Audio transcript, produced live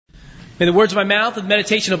May the words of my mouth and the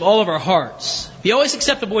meditation of all of our hearts be always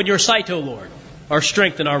acceptable in your sight, O Lord, our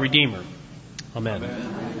strength and our Redeemer. Amen.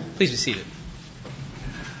 Please be seated.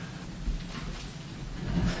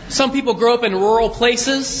 Some people grow up in rural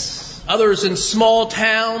places, others in small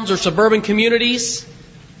towns or suburban communities.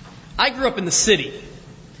 I grew up in the city.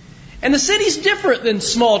 And the city's different than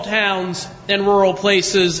small towns and rural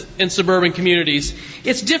places and suburban communities.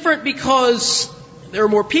 It's different because there are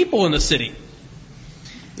more people in the city.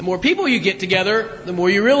 The more people you get together, the more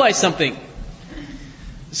you realize something.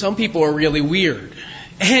 Some people are really weird.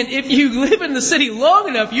 And if you live in the city long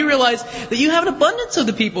enough, you realize that you have an abundance of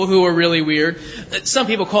the people who are really weird. Some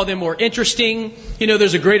people call them more interesting. You know,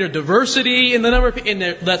 there's a greater diversity in the number of people. And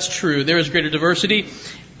that's true. There is greater diversity.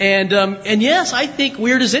 And yes, I think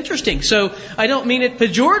weird is interesting. So I don't mean it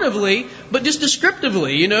pejoratively, but just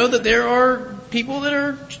descriptively. You know, that there are people that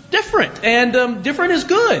are different. And different is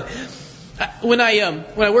good. When I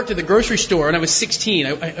worked at the grocery store, and I was 16,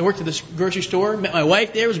 I worked at this grocery store, met my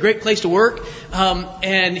wife there. It was a great place to work.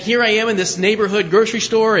 And here I am in this neighborhood grocery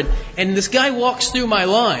store, and this guy walks through my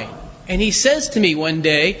line, and he says to me one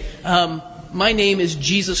day, "My name is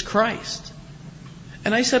Jesus Christ."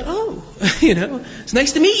 And I said, "Oh, it's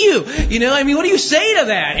nice to meet you. What do you say to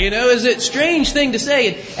that? Is it a strange thing to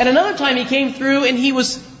say?" And another time he came through, and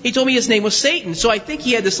he told me his name was Satan. So I think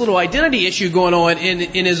he had this little identity issue going on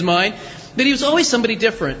in his mind. But he was always somebody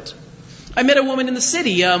different. I met a woman in the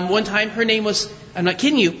city. One time her name was, I'm not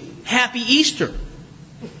kidding you, Happy Easter.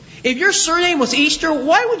 If your surname was Easter,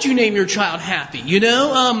 why would you name your child Happy?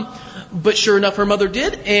 But sure enough, her mother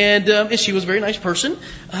did. And she was a very nice person.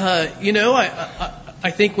 I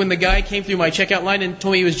think when the guy came through my checkout line and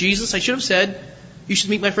told me he was Jesus, I should have said, "You should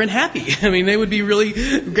meet my friend Happy." They would be really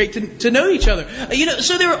great to know each other.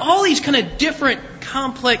 So there are all these kind of different,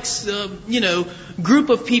 complex, group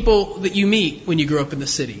of people that you meet when you grow up in the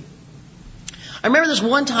city. I remember this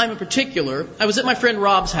one time in particular. I was at my friend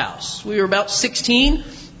Rob's house. We were about 16,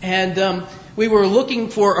 and we were looking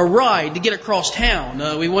for a ride to get across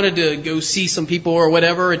town. We wanted to go see some people or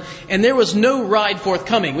whatever, and there was no ride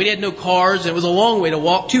forthcoming. We had no cars, and it was a long way to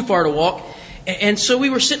walk, too far to walk. And so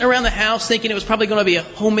we were sitting around the house thinking it was probably going to be a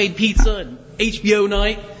homemade pizza and HBO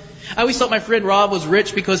night. I always thought my friend Rob was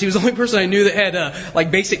rich because he was the only person I knew that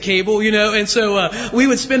had basic cable, And so we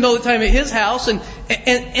would spend all the time at his house and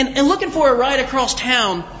looking for a ride across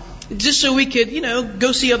town just so we could,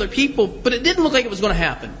 go see other people. But it didn't look like it was going to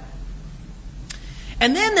happen.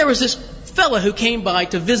 And then there was this fella who came by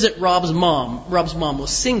to visit Rob's mom. Rob's mom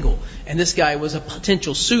was single, and this guy was a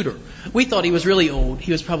potential suitor. We thought he was really old.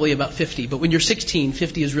 He was probably about 50, but when you're 16,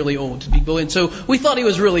 50 is really old to people. And so we thought he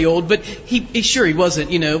was really old, but he wasn't,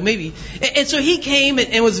 maybe. And so he came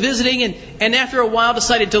and was visiting, and after a while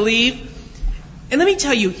decided to leave. And let me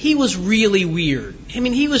tell you, he was really weird.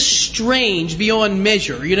 He was strange beyond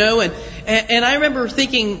measure, And I remember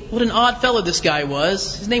thinking what an odd fellow this guy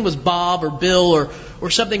was. His name was Bob or Bill or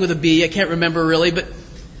something with a B. I can't remember really.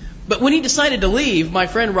 But when he decided to leave, my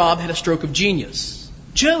friend Rob had a stroke of genius.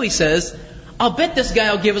 Joe, he says, "I'll bet this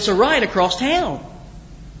guy will give us a ride across town."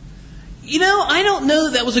 I don't know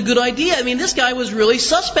that was a good idea. This guy was really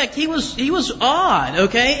suspect. He was odd,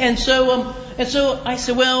 okay? And so I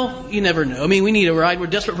said, well, you never know. We need a ride. We're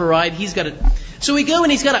desperate for a ride. So we go,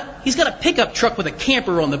 and he's got a pickup truck with a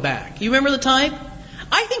camper on the back. You remember the type?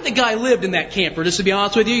 I think the guy lived in that camper, just to be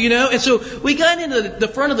honest with you, And so we got into the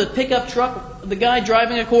front of the pickup truck, the guy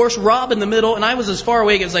driving, of course, Rob in the middle, and I was as far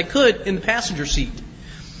away as I could in the passenger seat.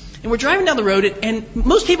 And we're driving down the road, and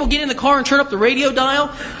most people get in the car and turn up the radio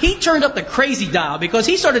dial. He turned up the crazy dial because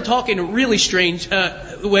he started talking in really strange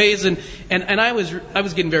ways, and I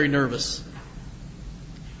was getting very nervous.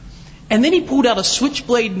 And then he pulled out a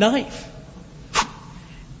switchblade knife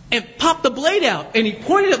and popped the blade out, and he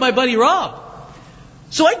pointed at my buddy Rob.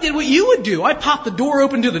 So I did what you would do. I popped the door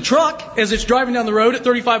open to the truck as it's driving down the road at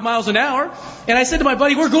 35 miles an hour, and I said to my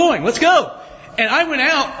buddy, "We're going, let's go." And I went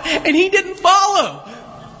out, and he didn't follow.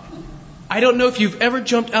 I don't know if you've ever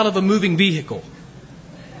jumped out of a moving vehicle.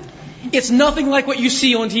 It's nothing like what you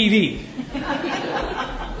see on TV.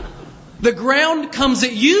 The ground comes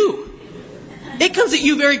at you. It comes at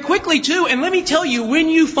you very quickly, too. And let me tell you, when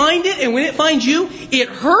you find it and when it finds you, it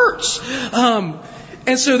hurts.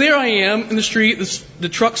 And so there I am in the street. The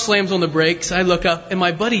truck slams on the brakes. I look up, and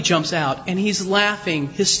my buddy jumps out, and he's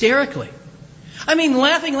laughing hysterically.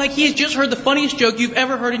 Laughing like he has just heard the funniest joke you've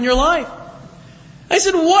ever heard in your life. I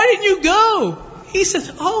said, "Why didn't you go?" He says,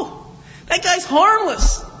 "Oh, that guy's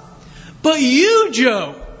harmless. But you,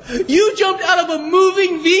 Joe, you jumped out of a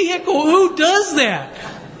moving vehicle. Who does that?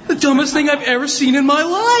 The dumbest thing I've ever seen in my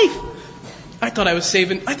life." I thought I was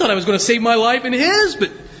going to save my life and his, but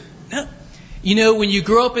You know, when you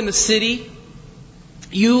grow up in the city,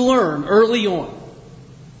 you learn early on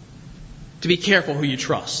to be careful who you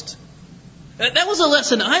trust. That was a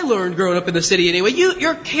lesson I learned growing up in the city anyway.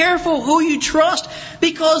 You're careful who you trust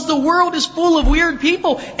because the world is full of weird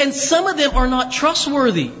people and some of them are not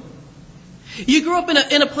trustworthy. You grew up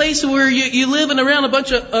in a place where you live around a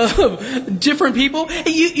bunch of different people. And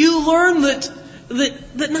you learn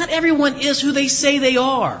that not everyone is who they say they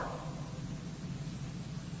are.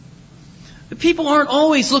 The people aren't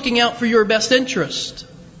always looking out for your best interest.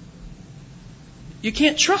 You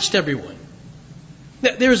can't trust everyone.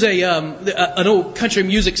 There's an old country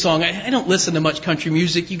music song. I don't listen to much country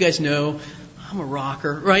music. You guys know I'm a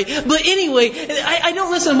rocker, right? But anyway, I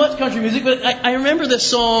don't listen to much country music, but I remember this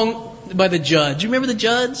song by the Judds. You remember the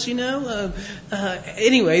Judds, you know?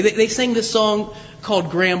 Anyway, they sang this song called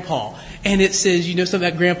Grandpa. And it says, you know something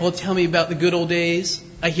about Grandpa? Tell me about the good old days.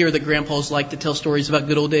 I hear that grandpas like to tell stories about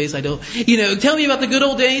good old days. I don't. You know, tell me about the good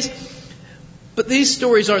old days. But these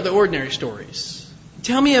stories aren't the ordinary stories.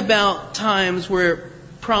 Tell me about times where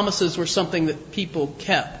promises were something that people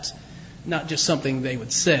kept, not just something they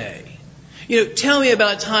would say. You know, tell me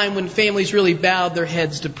about a time when families really bowed their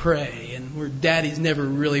heads to pray and where daddies never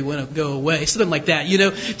really want to go away. Something like that, you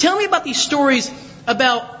know. Tell me about these stories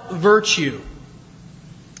about virtue.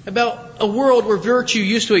 About a world where virtue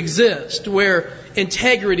used to exist, where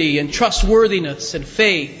integrity and trustworthiness and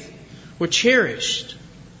faith were cherished.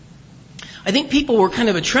 I think people were kind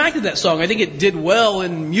of attracted to that song. I think it did well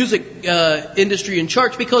in music industry and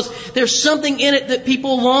charts because there's something in it that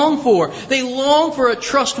people long for. They long for a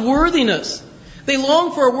trustworthiness. They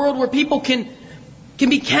long for a world where people can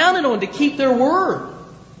be counted on to keep their word.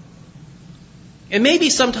 And maybe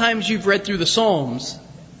sometimes you've read through the Psalms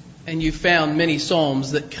and you've found many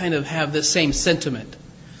Psalms that kind of have this same sentiment.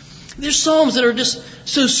 There's Psalms that are just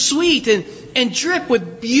so sweet and drip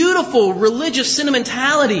with beautiful religious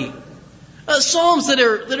sentimentality. Psalms that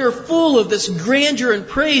are full of this grandeur and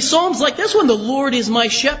praise. Psalms like this one, the Lord is my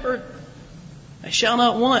shepherd, I shall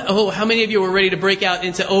not want. Oh, how many of you were ready to break out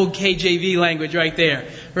into old KJV language right there,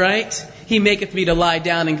 right? He maketh me to lie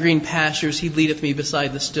down in green pastures. He leadeth me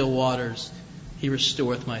beside the still waters. He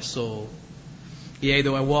restoreth my soul. Yea,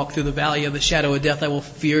 though I walk through the valley of the shadow of death, I will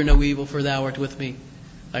fear no evil, for thou art with me.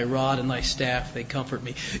 Thy rod and thy staff, they comfort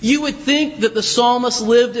me. You would think that the psalmist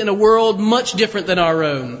lived in a world much different than our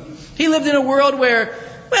own. He lived in a world where,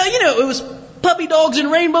 well, you know, it was puppy dogs and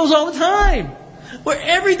rainbows all the time. Where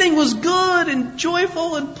everything was good and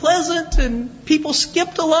joyful and pleasant and people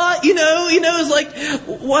skipped a lot. You know, it was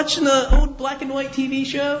like watching an old black and white TV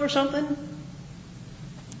show or something.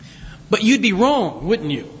 But you'd be wrong,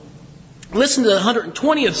 wouldn't you? Listen to the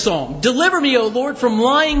 120th Psalm. Deliver me, O Lord, from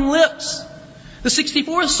lying lips. The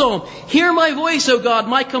 64th Psalm. Hear my voice, O God,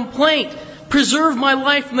 my complaint. Preserve my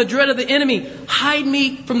life from the dread of the enemy. Hide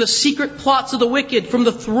me from the secret plots of the wicked, from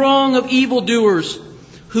the throng of evildoers,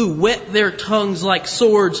 who whet their tongues like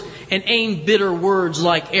swords and aim bitter words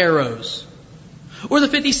like arrows. Or the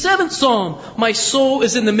 57th Psalm. My soul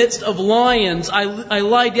is in the midst of lions. I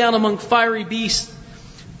lie down among fiery beasts.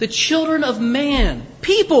 The children of man,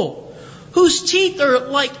 people whose teeth are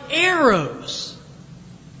like arrows.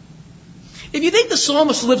 If you think the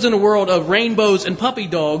psalmist lives in a world of rainbows and puppy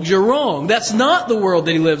dogs, you're wrong. That's not the world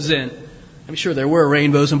that he lives in. I'm sure there were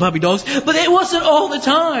rainbows and puppy dogs, but it wasn't all the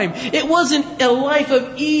time. It wasn't a life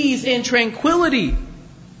of ease and tranquility.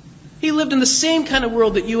 He lived in the same kind of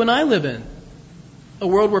world that you and I live in. A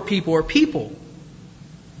world where people are people.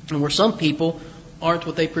 And where some people aren't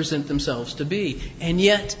what they present themselves to be. And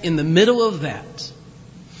yet, in the middle of that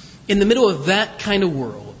kind of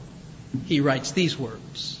world, he writes these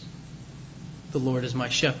words. The Lord is my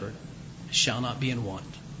shepherd, I shall not be in want.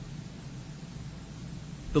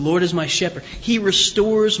 The Lord is my shepherd. He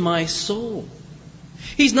restores my soul.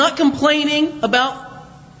 He's not complaining about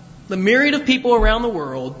the myriad of people around the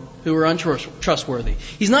world who are untrustworthy.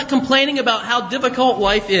 He's not complaining about how difficult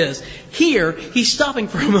life is. Here, he's stopping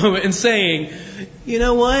for a moment and saying, you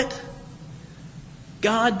know what?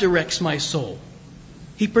 God directs my soul.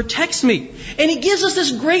 He protects me. And he gives us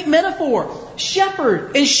this great metaphor,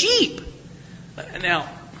 shepherd and sheep. Now,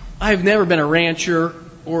 I've never been a rancher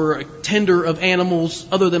or a tender of animals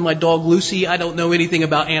other than my dog Lucy. I don't know anything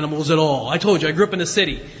about animals at all. I told you, I grew up in the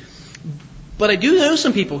city. But I do know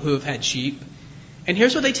some people who have had sheep. And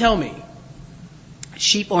here's what they tell me.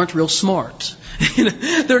 Sheep aren't real smart.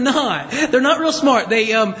 They're not. They're not real smart.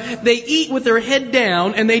 They eat with their head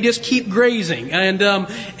down and they just keep grazing.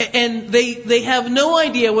 And they have no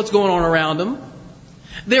idea what's going on around them.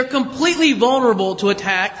 They're completely vulnerable to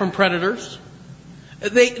attack from predators.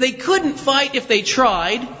 They couldn't fight if they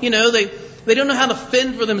tried. You know, they don't know how to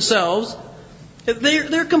fend for themselves.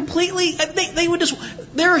 They're completely, they would just,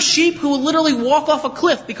 there are sheep who will literally walk off a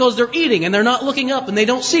cliff because they're eating and they're not looking up and they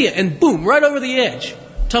don't see it, and boom, right over the edge,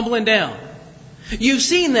 tumbling down. You've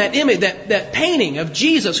seen that image, that painting of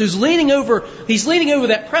Jesus who's leaning over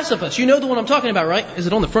that precipice. You know the one I'm talking about, right? Is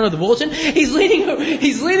it on the front of the bulletin? He's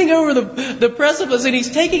leaning over the precipice and he's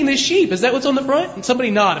taking this sheep. Is that what's on the front? And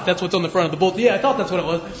somebody nod if that's what's on the front of the bulletin. Yeah, I thought that's what it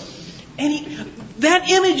was. And that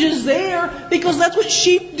image is there because that's what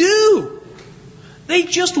sheep do. They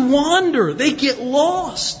just wander. They get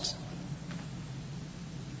lost.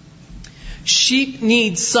 Sheep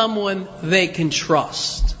need someone they can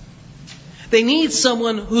trust. They need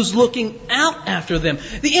someone who's looking out after them.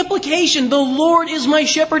 The implication, the Lord is my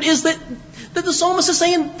shepherd, is that the psalmist is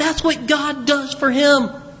saying that's what God does for him.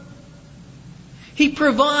 He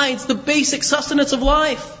provides the basic sustenance of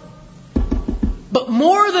life. But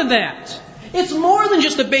more than that, it's more than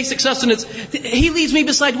just the basic sustenance. He leads me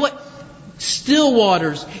beside what? Still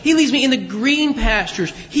waters. He leads me in the green pastures.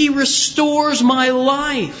 He restores my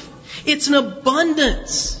life. It's an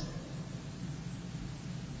abundance.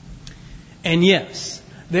 And yes,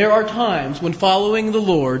 there are times when following the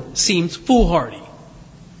Lord seems foolhardy.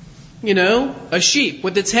 You know, a sheep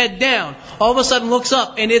with its head down all of a sudden looks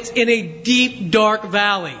up and it's in a deep, dark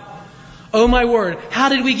valley. Oh my word, how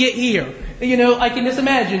did we get here? You know, I can just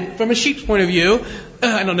imagine from a sheep's point of view,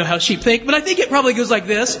 I don't know how sheep think, but I think it probably goes like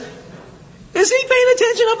this. Is he paying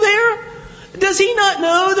attention up there? Does he not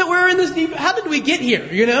know that we're in this deep... How did we get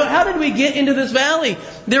here? You know, how did we get into this valley?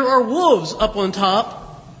 There are wolves up on top.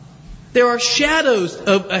 There are shadows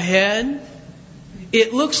up ahead.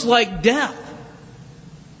 It looks like death.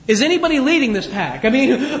 Is anybody leading this pack? I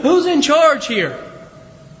mean, who's in charge here?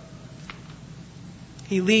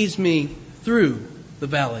 He leads me through the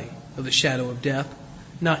valley of the shadow of death,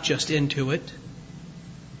 not just into it.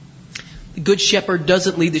 The good shepherd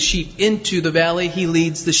doesn't lead the sheep into the valley, he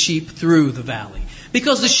leads the sheep through the valley.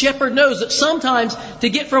 Because the shepherd knows that sometimes to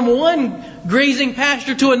get from one grazing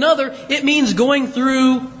pasture to another, it means going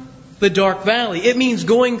through the dark valley. It means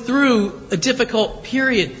going through a difficult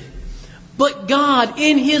period. But God,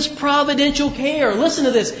 in His providential care, listen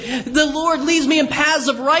to this, the Lord leads me in paths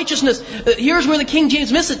of righteousness. Here's where the King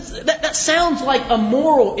James misses. That sounds like a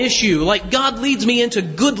moral issue, like God leads me into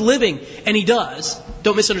good living, and He does.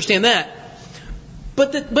 Don't misunderstand that.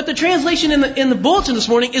 But the translation in the bulletin this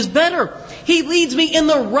morning is better. He leads me in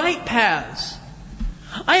the right paths.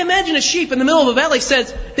 I imagine a sheep in the middle of a valley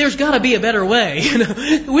says, "There's got to be a better way." You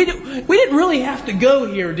know, we didn't really have to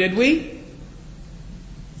go here, did we?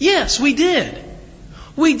 Yes, we did.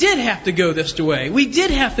 We did have to go this way. We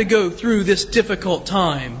did have to go through this difficult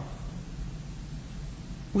time.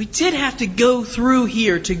 We did have to go through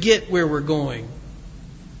here to get where we're going.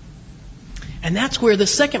 And that's where the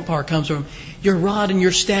second part comes from. Your rod and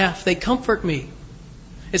your staff, they comfort me.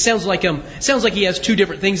 It sounds like he has two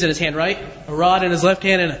different things in his hand, right? A rod in his left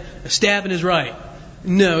hand and a staff in his right.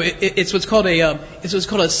 No, it's what's called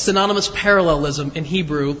a synonymous parallelism in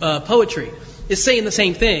Hebrew poetry. It's saying the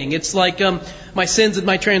same thing. It's like my sins and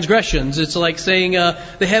my transgressions. It's like saying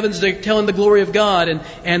the heavens are telling the glory of God,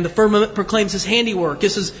 and the firmament proclaims His handiwork.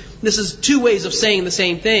 This is two ways of saying the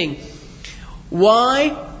same thing.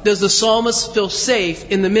 Why does the psalmist feel safe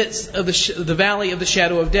in the midst of the valley of the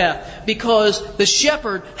shadow of death? Because the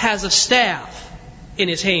shepherd has a staff in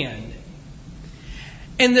his hand.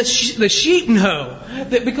 And the sheep know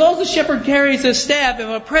that because the shepherd carries his staff, if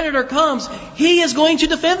a predator comes, he is going to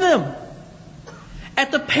defend them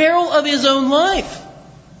at the peril of his own life.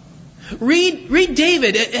 Read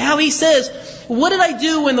David, how he says, "What did I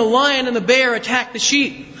do when the lion and the bear attacked the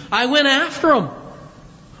sheep? I went after them."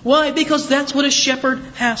 Why? Because that's what a shepherd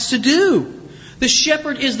has to do. The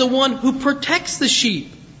shepherd is the one who protects the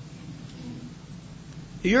sheep.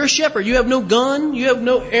 You're a shepherd. You have no gun, you have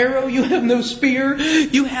no arrow, you have no spear.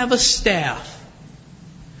 You have a staff.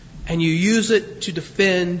 And you use it to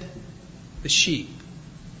defend the sheep.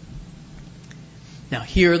 Now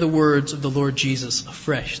hear the words of the Lord Jesus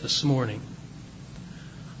afresh this morning.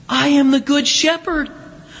 I am the good shepherd.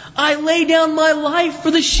 I lay down my life for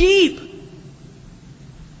the sheep.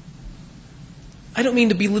 I don't mean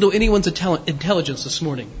to belittle anyone's intelligence this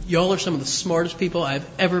morning. Y'all are some of the smartest people I've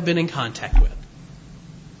ever been in contact with.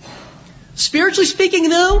 Spiritually speaking,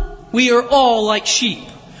 though, we are all like sheep.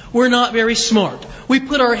 We're not very smart. We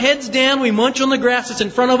put our heads down, we munch on the grass that's in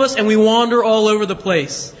front of us, and we wander all over the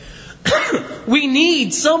place. We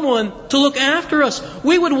need someone to look after us.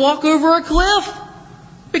 We would walk over a cliff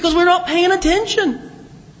because we're not paying attention.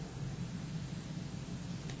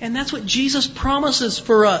 And that's what Jesus promises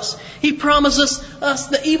for us. He promises us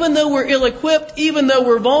that even though we're ill-equipped, even though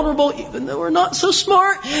we're vulnerable, even though we're not so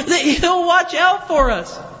smart, that He'll watch out for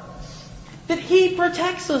us. That He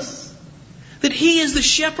protects us. That He is the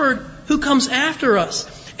shepherd who comes after us.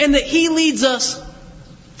 And that He leads us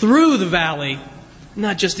through the valley,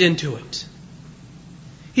 not just into it.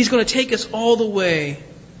 He's going to take us all the way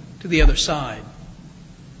to the other side.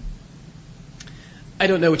 I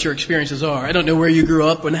don't know what your experiences are. I don't know where you grew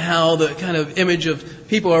up and how the kind of image of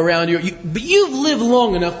people around you. But you've lived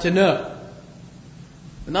long enough to know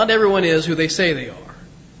that not everyone is who they say they are.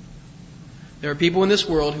 There are people in this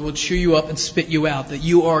world who will chew you up and spit you out. That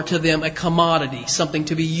you are to them a commodity, something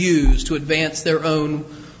to be used to advance their own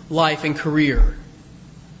life and career.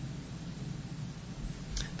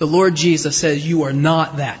 The Lord Jesus says you are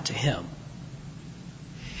not that to Him.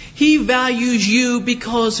 He values you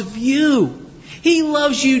because of you. He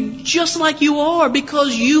loves you just like you are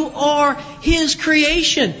because you are His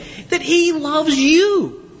creation. That He loves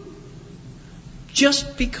you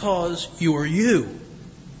just because you are you.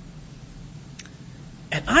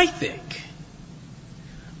 And I think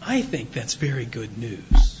that's very good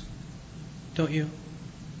news. Don't you?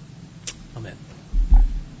 Amen.